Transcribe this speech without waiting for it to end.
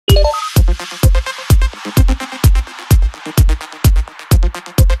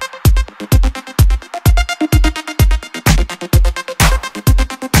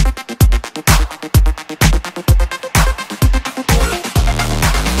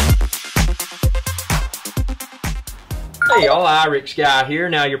Hey y'all, Irix Guy here.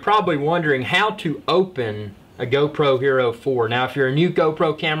 Now you're probably wondering how to open a GoPro Hero 4. Now if you're a new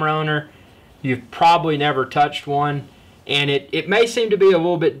GoPro camera owner, you've probably never touched one, and it may seem to be a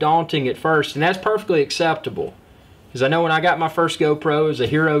little bit daunting at first, and that's perfectly acceptable. Because I know when I got my first GoPro, it was a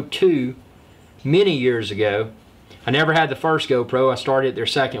Hero 2 many years ago. I never had the first GoPro. I started at their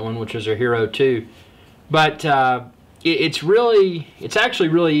second one, which was a Hero 2. But it's actually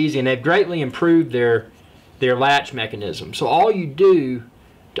really easy, and they've greatly improved their latch mechanism. So all you do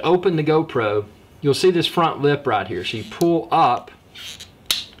to open the GoPro, you'll see this front lip right here. So you pull up,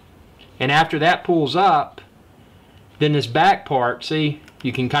 and after that pulls up, then this back part, see,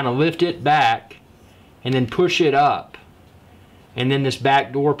 you can kind of lift it back and then push it up, and then this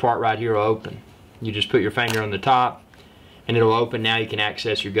back door part right here will open. You just put your finger on the top and it'll open. Now you can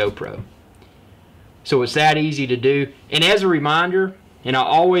access your GoPro. So it's that easy to do. And as a reminder, and I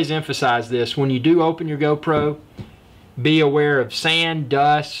always emphasize this, when you do open your GoPro, be aware of sand,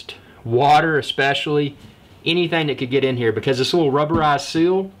 dust, water especially, anything that could get in here, because this little rubberized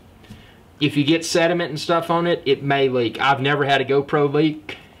seal, if you get sediment and stuff on it, it may leak. I've never had a GoPro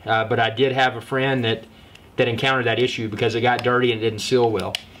leak, but I did have a friend that encountered that issue because it got dirty and it didn't seal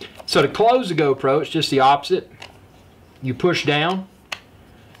well. So to close the GoPro, it's just the opposite. You push down,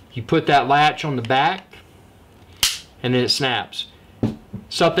 you put that latch on the back, and then it snaps.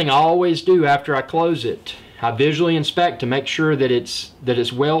 Something I always do after I close it, I visually inspect to make sure that it's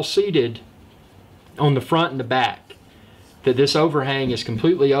well seated on the front and the back, that this overhang is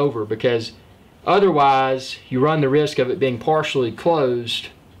completely over, because otherwise you run the risk of it being partially closed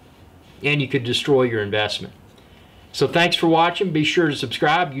and you could destroy your investment. So thanks for watching. Be sure to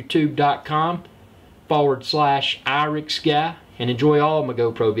subscribe, youtube.com/IrixGuy, and enjoy all of my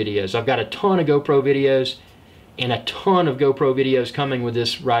GoPro videos. I've got a ton of GoPro videos and a ton of GoPro videos coming with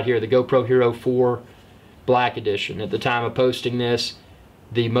this right here, the GoPro Hero 4 Black Edition. At the time of posting this,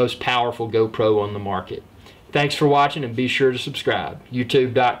 the most powerful GoPro on the market. Thanks for watching, and be sure to subscribe.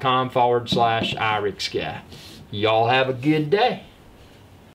 youtube.com/IrixGuy. Y'all have a good day.